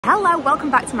Hello,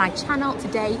 welcome back to my channel.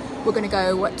 Today we're going to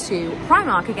go to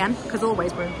Primark again, because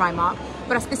always we're in Primark,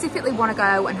 but I specifically want to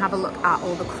go and have a look at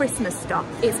all the Christmas stuff.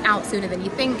 It's out sooner than you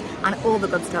think and all the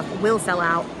good stuff will sell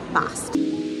out fast.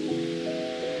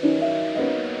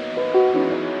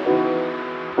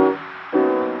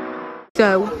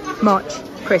 So much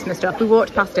Christmas stuff. We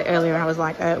walked past it earlier and I was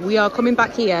like, we are coming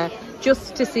back here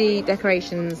just to see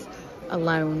decorations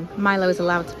alone. Milo is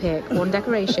allowed to pick one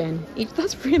decoration each.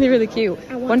 That's really cute.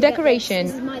 One decoration.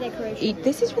 This is my decoration.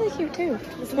 This is really cute too.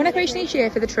 One decoration each year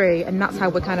for the tree, and that's how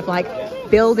we're kind of like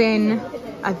building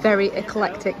a very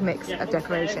eclectic mix of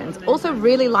decorations. Also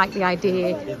really like the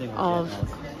idea of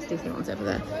Disney ones over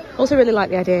there. Also really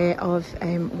like the idea of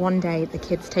one day the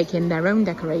kids taking their own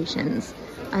decorations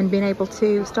and being able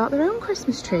to start their own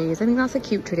Christmas trees. I think that's a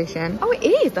cute tradition. Oh, it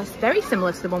is. That's very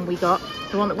similar to the one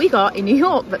that we got in New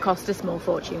York that cost a small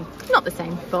fortune. Not the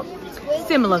same, but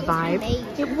similar vibe.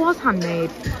 It was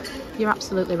handmade. You're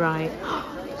absolutely right.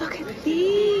 Look at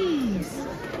these.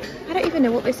 I don't even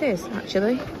know what this is,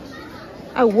 actually.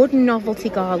 A wooden novelty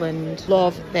garland.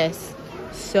 Love this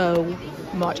so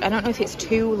much. I don't know if it's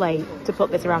too late to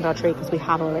put this around our tree because we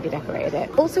have already decorated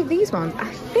it. Also these ones, I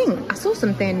saw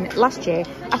something last year.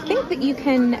 I think that you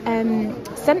can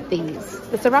scent these,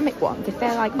 the ceramic ones, if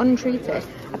they're like untreated.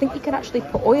 I think you can actually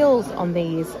put oils on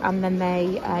these and then they,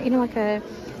 you know, like a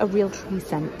real tree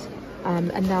scent.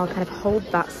 And they'll kind of hold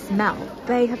that smell.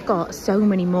 They have got so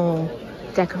many more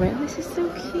decorations. This is so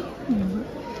cute.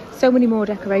 So many more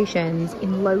decorations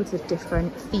in loads of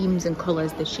different themes and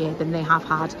colours this year than they have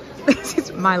had. This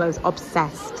is Milo's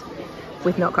obsessed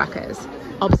with nutcrackers.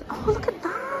 Oh, look at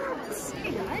that!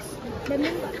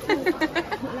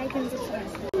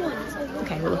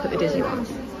 Okay, we'll look at the Disney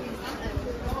ones.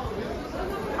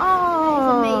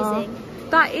 Oh, amazing!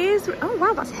 That is. Oh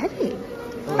wow, that's heavy.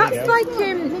 That's like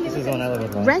this is one Ella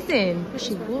would like. Resin.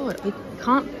 She would. We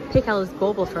can't pick Ella's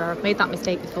bauble for her. I've made that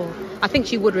mistake before. I think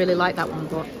she would really like that one,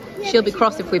 but she'll be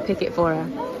cross if we pick it for her.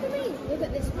 Look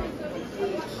at this one.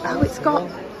 Oh, it's got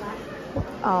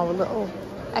a little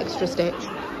extra stitch.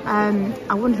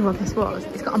 I wondered what this was.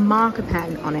 It's got a marker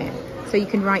pen on it, so you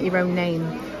can write your own name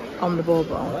on the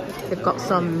bauble. They've got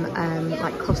some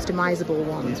like customizable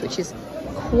ones, which is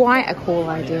quite a cool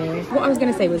idea. What I was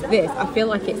going to say was this. I feel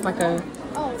like it's like a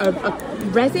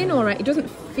resin, or it doesn't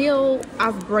feel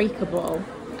as breakable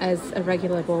as a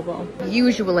regular bauble.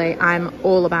 Usually I'm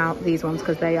all about these ones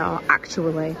because they are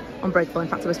actually unbreakable. In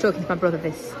fact, I was talking to my brother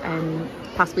this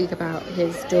past week about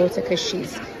his daughter because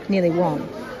she's nearly 1.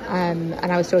 And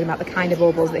I was talking about the kind of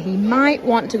baubles that he might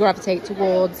want to gravitate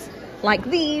towards, like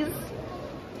these,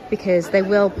 because they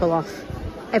will pull off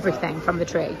everything from the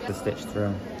tree. The stitch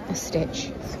throw. A stitch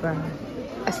throw.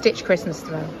 A stitch Christmas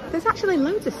throw. There's actually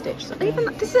loads of stitch. Even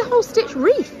this is a whole stitch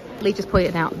wreath. Lee just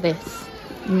pointed out this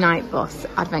Night Bus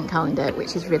advent calendar,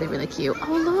 which is really cute.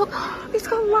 Oh look, it's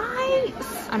got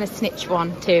lights, and a snitch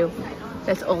one too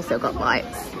that's also got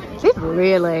lights. They've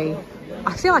really,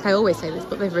 I feel like I always say this,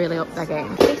 but they've really upped their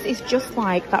game. This is just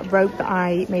like that rope that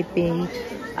I made the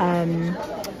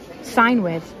sign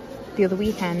with the other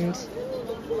weekend.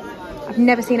 I've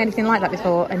never seen anything like that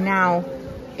before, and now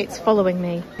it's following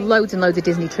me. Loads and loads of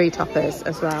Disney tree toppers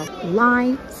as well.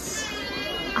 Lights.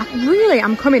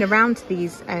 I'm coming around to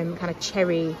these kind of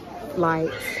cherry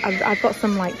lights. I've got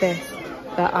some like this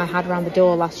that I had around the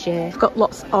door last year. I've got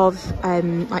lots of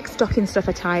like stocking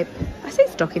stuffer type. I say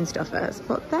stocking stuffers,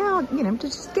 but they are, you know,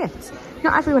 just gifts.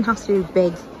 Not everyone has to do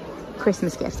big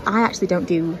Christmas gifts. I actually don't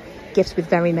do gifts with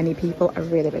very many people. I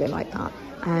really like that.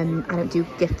 I don't do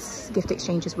gift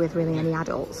exchanges with really any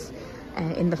adults.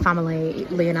 In the family,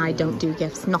 Lee and I don't do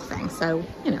gifts, nothing. So,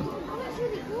 you know,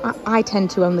 I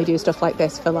tend to only do stuff like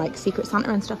this for like Secret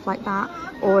Santa and stuff like that.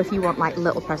 Or if you want like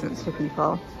little presents for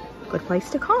people, good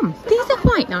place to come. These are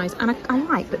quite nice, and I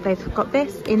like that they've got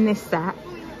this in this set.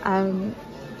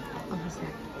 Obviously,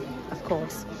 of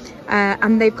course.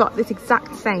 And they've got this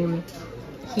exact same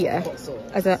here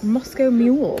as a Moscow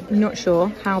Mule. I'm not sure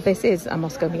how this is a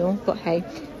Moscow Mule, but hey,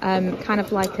 kind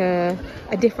of like a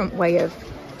different way of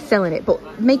selling it, but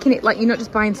making it like you're not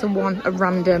just buying someone a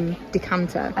random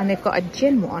decanter. And they've got a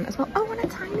gin one as well. Oh, and a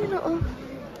tiny little,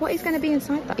 what is going to be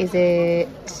inside that? Is it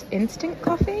instant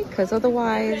coffee? Because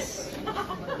otherwise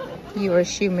you are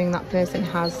assuming that person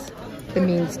has the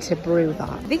means to brew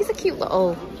that. These are cute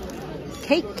little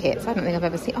cake kits. I don't think I've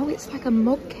ever seen. Oh, it's like a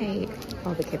mug cake.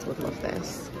 Oh, the kids would love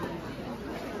this.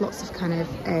 Lots of kind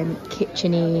of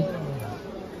kitchen-y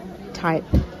type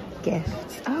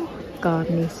gifts. Oh,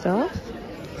 garden-y stuff.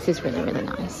 This is really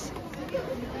nice.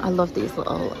 I love these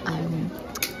little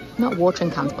not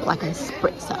watering cans, but like a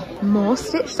spritzer. More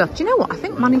stitch stuff. Do you know what? I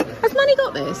think Manny, has Manny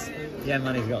got this? Yeah,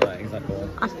 Manny's got that exact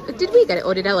one. Did we get it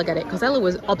or did Ella get it? Because Ella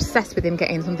was obsessed with him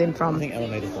getting something I from think Ella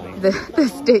made it for me. the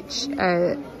Stitch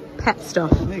pet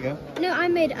stuff. There you go. No, I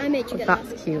made you get that.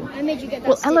 That's cute. I made you get that.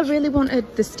 Well, Ella Stitch. really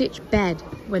wanted the Stitch bed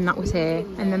when that was here,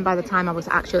 and then by the time I was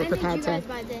actually prepared I made you guys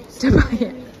buy this. to buy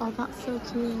it. Oh, that's so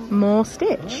cute. More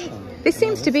Stitch. This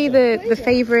seems to be the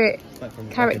favourite Like from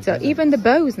character, back in even the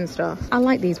bows and stuff. I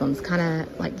like these ones, kind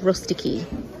of like rusticy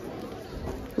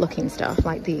looking stuff,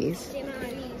 like these.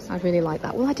 I really like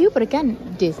that. Well, I do, but again,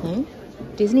 Disney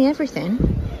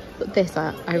everything. But this,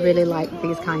 I really like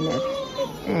these kind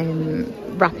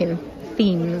of wrapping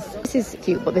themes. This is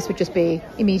cute, but this would just be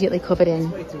immediately covered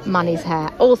in Manny's hair.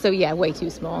 Also, yeah, way too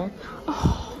small.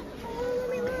 Oh,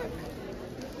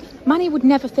 Manny would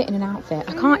never fit in an outfit.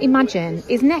 I can't imagine.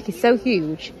 His neck is so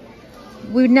huge.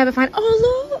 We would never find...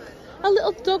 Oh, look! A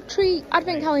little dog tree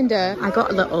advent calendar. I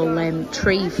got a little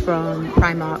tree from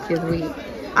Primark the other week.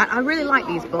 I really like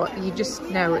these, but you just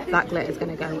know that glitter is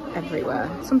going to go everywhere.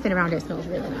 Something around it smells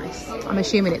really nice. I'm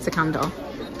assuming it's a candle.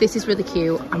 This is really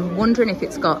cute. I'm wondering if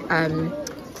it's got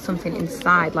something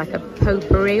inside, like a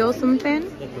potpourri or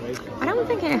something. I don't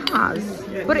think it has,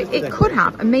 but it could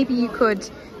have. And maybe you could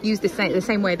use the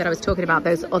same way that I was talking about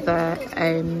those other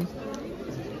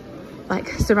like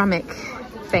ceramic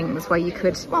things where you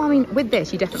could, well, I mean, with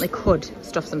this you definitely could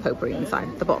stuff some potpourri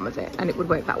inside the bottom of it and it would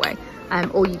work that way.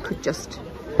 Or you could just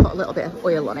put a little bit of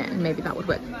oil on it and maybe that would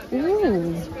work.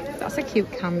 Ooh, that's a cute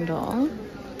candle.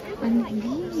 And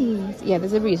these, yeah,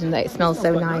 there's a reason that it smells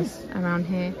so nice around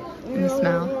here. And the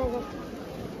smell.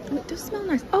 Oh, it does smell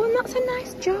nice. Oh, and that's a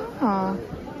nice jar.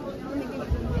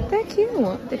 They're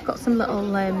cute. They've got some little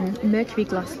mercury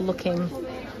glass looking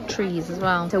trees as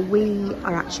well. So we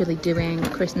are actually doing a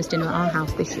Christmas dinner at our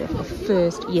house this year for the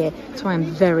first year. So I'm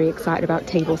very excited about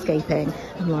tablescaping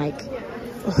and like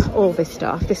all this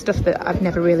stuff that I've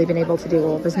never really been able to do,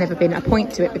 or there's never been a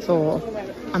point to it before.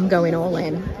 I'm going all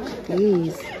in.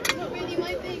 These,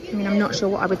 I mean, I'm not sure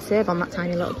what I would serve on that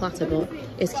tiny little platter, but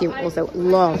it's cute. Also,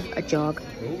 love a jog.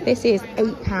 This is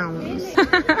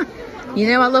 £8. You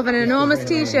know I love an enormous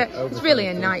t-shirt. It's really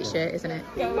a nightshirt, isn't it?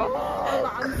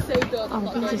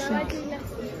 Oh, these are so cute.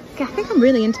 Okay, I think I'm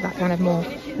really into that kind of more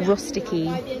rusticy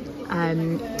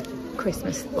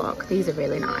Christmas look. These are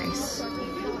really nice.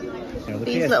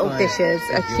 These little dishes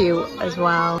are cute as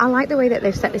well. I like the way that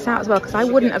they've set this out as well, because I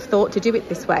wouldn't have thought to do it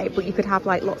this way, but you could have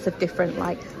like lots of different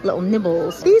like little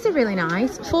nibbles. These are really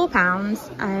nice.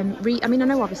 £4. I mean, I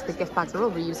know obviously gift bags are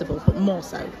all reusable, but more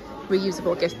so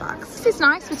reusable gift bags. This is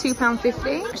nice for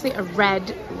 £2.50. Actually a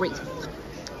red wreath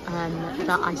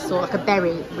that I saw, like a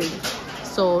berry wreath,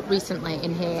 saw recently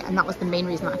in here, and that was the main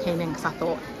reason that I came in, because I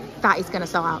thought that is going to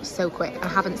sell out so quick. I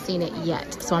haven't seen it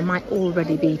yet, so I might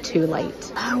already be too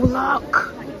late. Oh,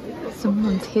 look!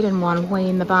 Someone's hidden one way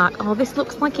in the back. Oh, this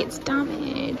looks like it's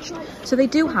damaged. So they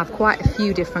do have quite a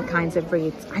few different kinds of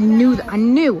wreaths. I knew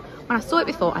when I saw it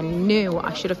before, I knew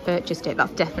I should have purchased it.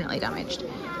 That's definitely damaged,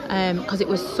 because it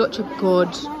was such a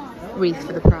good wreath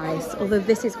for the price. Although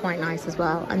this is quite nice as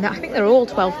well, and I think they're all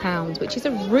 £12, which is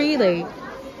a really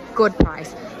good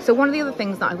price. So one of the other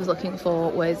things that I was looking for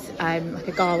was like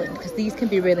a garland, because these can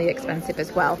be really expensive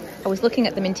as well. I was looking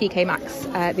at them in TK Maxx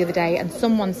the other day, and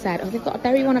someone said, oh, they've got a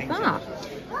berry one of that.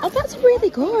 Oh, that's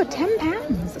really good.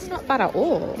 £10. That's not bad at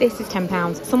all. This is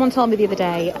 £10. Someone told me the other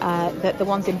day that the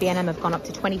ones in B&M have gone up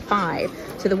to 25.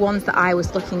 So the ones that I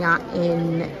was looking at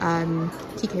in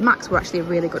TK Maxx were actually a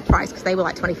really good price, because they were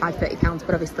like 25, £30,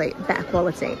 but obviously better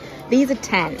quality. These are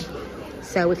 10.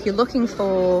 So if you're looking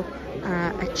for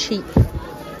a cheap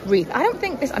wreath, I don't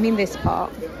think this, I mean this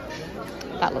part,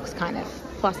 that looks kind of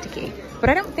plasticky, but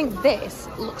I don't think this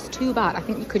looks too bad. I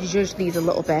think you could judge these a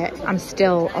little bit. I'm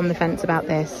still on the fence about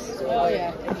this. Oh,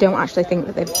 yeah. I don't actually think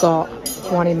that they've got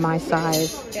one in my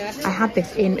size. Yeah. I had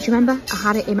this in, do you remember? I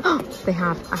had it in, oh, they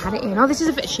have. I had it in, oh, this is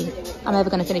a fit sheet. I'm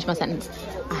never going to finish my sentence.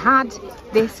 I had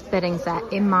this fitting set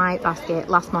in my basket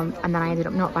last month, and then I ended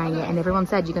up not buying it, and everyone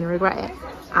said you're going to regret it.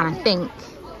 And I think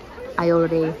I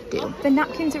already do. The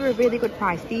napkins are a really good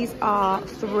price. These are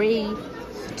 £3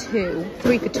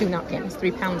 for 2 napkins,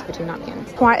 £3 for 2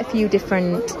 napkins. Quite a few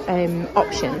different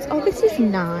options. Oh, this is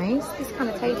nice. This kind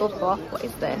of tablecloth. What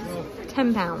is this?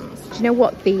 £10. Do you know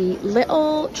what? The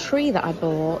little tree that I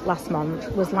bought last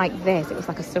month was like this. It was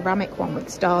like a ceramic one with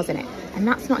stars in it, and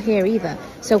that's not here either.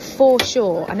 So for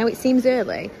sure, I know it seems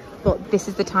early, but this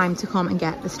is the time to come and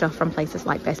get the stuff from places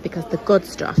like this, because the good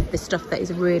stuff, the stuff that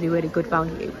is really, really good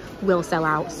value, will sell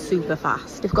out super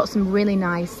fast. They've got some really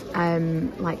nice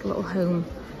like little home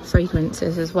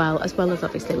fragrances as well as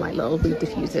obviously like little weed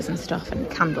diffusers and stuff and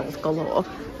candles galore.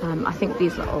 I think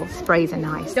these little sprays are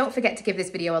nice. Don't forget to give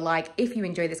this video a like if you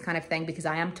enjoy this kind of thing, because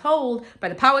I am told by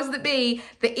the powers that be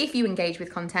that if you engage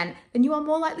with content, then you are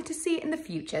more likely to see it in the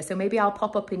future. So maybe I'll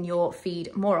pop up in your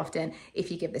feed more often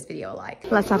if you give this video a like.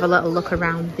 Let's have a little look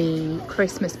around the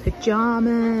Christmas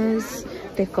pajamas.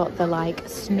 They've got the like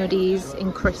snuddies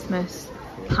in Christmas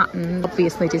pattern.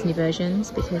 Obviously Disney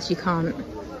versions, because you can't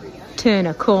turn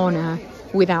a corner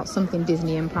without something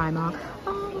Disney and Primark.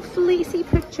 Oh, fleecy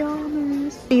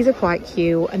pajamas. These are quite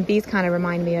cute, and these kind of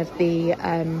remind me of the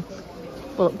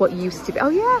well, what used to be, oh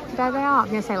yeah, there they are. I'm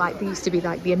gonna say like they used to be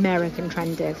like the American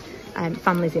trend of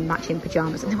families in matching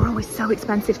pajamas, and they were always so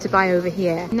expensive to buy over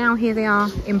here. Now here they are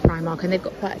in Primark, and they've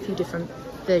got quite a few different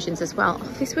versions as well. Oh,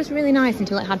 this was really nice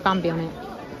until it had Bambi on it.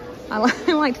 I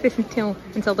liked this until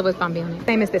there was Bambi on it.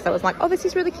 Same as this, I was like, oh, this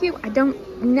is really cute. I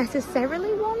don't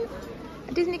necessarily want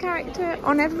a Disney character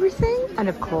on everything. And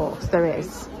of course there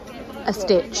is a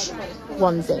Stitch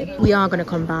onesie. We are going to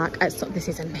come back at this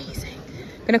is amazing.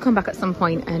 Going to come back at some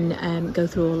point and go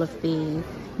through all of the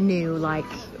new like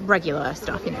regular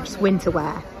stuff, you know, just winter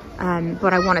wear.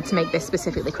 But I wanted to make this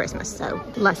specifically Christmas, so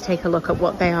let's take a look at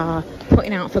what they are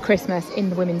putting out for Christmas in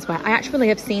the women's wear. I actually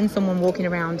have seen someone walking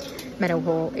around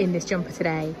Meadowhall in this jumper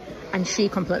today, and she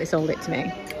completely sold it to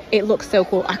me. It looks so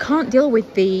cool. I can't deal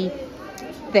with this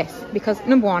because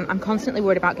number one, I'm constantly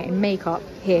worried about getting makeup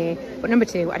here, but number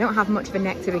two, I don't have much of a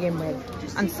neck to begin with,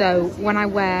 and so when I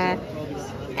wear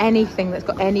anything that's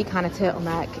got any kind of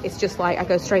turtleneck, it's just like I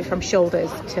go straight from shoulders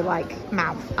to like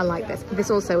mouth. I like this. This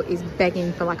also is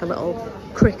begging for like a little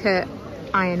cricket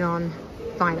iron-on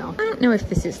vinyl. I don't know if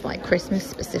this is like Christmas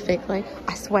specifically.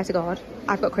 I swear to God,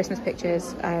 I've got Christmas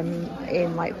pictures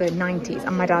in like the 90s,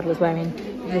 and my dad was wearing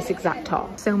this exact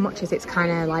top. So much as it's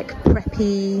kind of like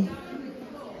preppy-ish,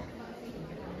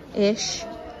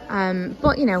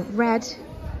 but you know, red.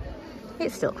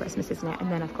 It's still Christmas, isn't it?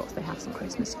 And then, of course, they have some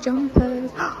Christmas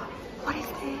jumpers. What is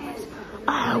this?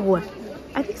 Oh,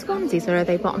 are these onesies or are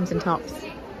they bottoms and tops?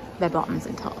 They're bottoms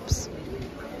and tops.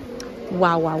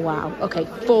 Wow, wow, wow. Okay,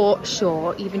 for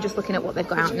sure, even just looking at what they've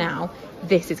got out now,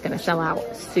 this is going to sell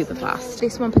out super fast.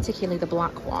 This one, particularly the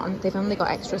black one, they've only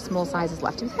got extra small sizes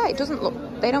left. In fact, it doesn't look,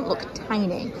 they don't look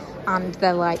tiny, and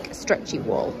they're like stretchy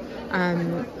wool.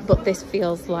 But this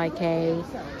feels like a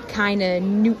kind of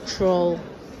neutral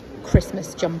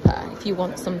Christmas jumper if you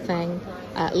want something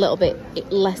a little bit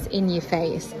less in your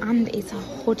face, and it's a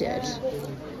hooded.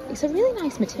 It's a really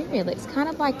nice material. It's kind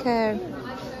of like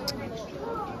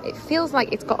it feels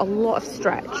like it's got a lot of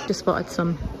stretch. Just spotted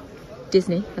some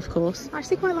Disney, of course. I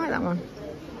actually quite like that one.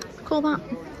 Call that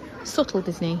subtle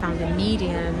Disney. Found a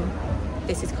medium.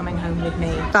 This is coming home with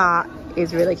me. That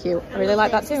is really cute. I really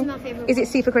like that too. Is it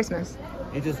C for Christmas?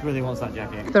 It just really wants that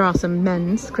jacket. There are some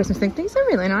men's Christmas things. These are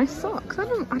really nice socks. I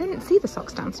didn't see the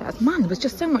socks downstairs. Man, there was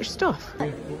just so much stuff.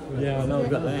 Yeah, I know, we've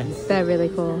got this. They're really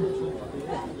cool.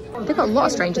 They've got a lot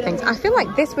of Stranger Things. I feel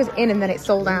like this was in and then it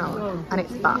sold out, and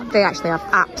it's back. They actually have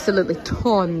absolutely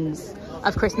tons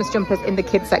of Christmas jumpers in the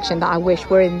kids section that I wish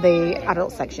were in the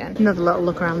adult section. Another little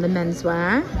look around the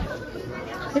menswear.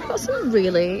 They've got some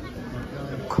really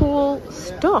cool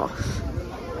stuff.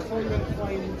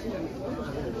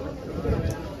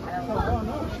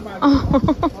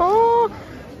 Oh,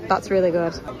 that's really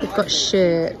good. They've got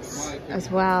shirts as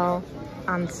well,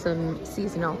 and some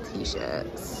seasonal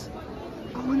t-shirts.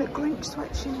 Oh, and a Grinch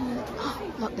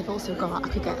sweatshirt. Look, they've also got, I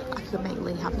could make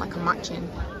Lee have like a matching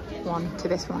one to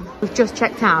this one. We've just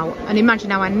checked out, and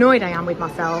imagine how annoyed I am with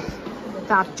myself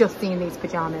that I've just seen these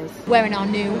pajamas. Wearing our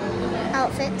new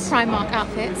Outfits. Primark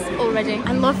outfits already.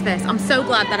 I love this. I'm so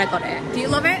glad that I got it. Do you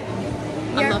love it?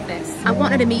 I love this. I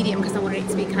wanted a medium because I wanted it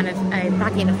to be kind of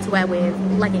baggy enough to wear with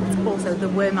leggings. Also, there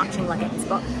were matching leggings,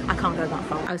 but I can't go that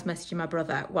far. I was messaging my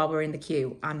brother while we were in the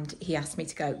queue, and he asked me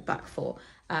to go back for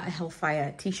a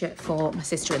Hellfire t-shirt for my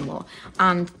sister-in-law.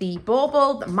 And the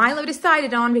bauble that Milo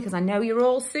decided on, because I know you're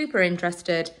all super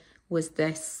interested, was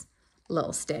this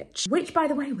little stitch, which, by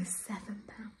the way, was £7.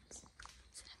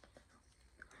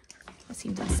 That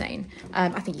seems insane.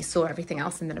 I think you saw everything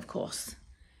else, and then, of course,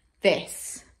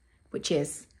 this, which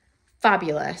is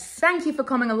fabulous. Thank you for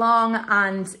coming along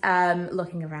and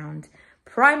looking around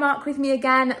Primark with me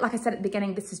again. Like I said at the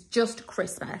beginning, this is just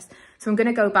Christmas. So I'm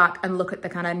gonna go back and look at the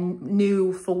kind of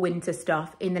new for winter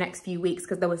stuff in the next few weeks,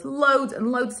 because there was loads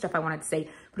and loads of stuff I wanted to see,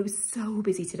 but it was so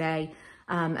busy today.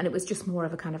 And it was just more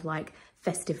of a kind of like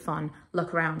festive fun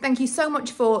look around. Thank you so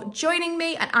much for joining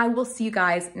me, and I will see you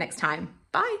guys next time.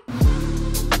 Bye.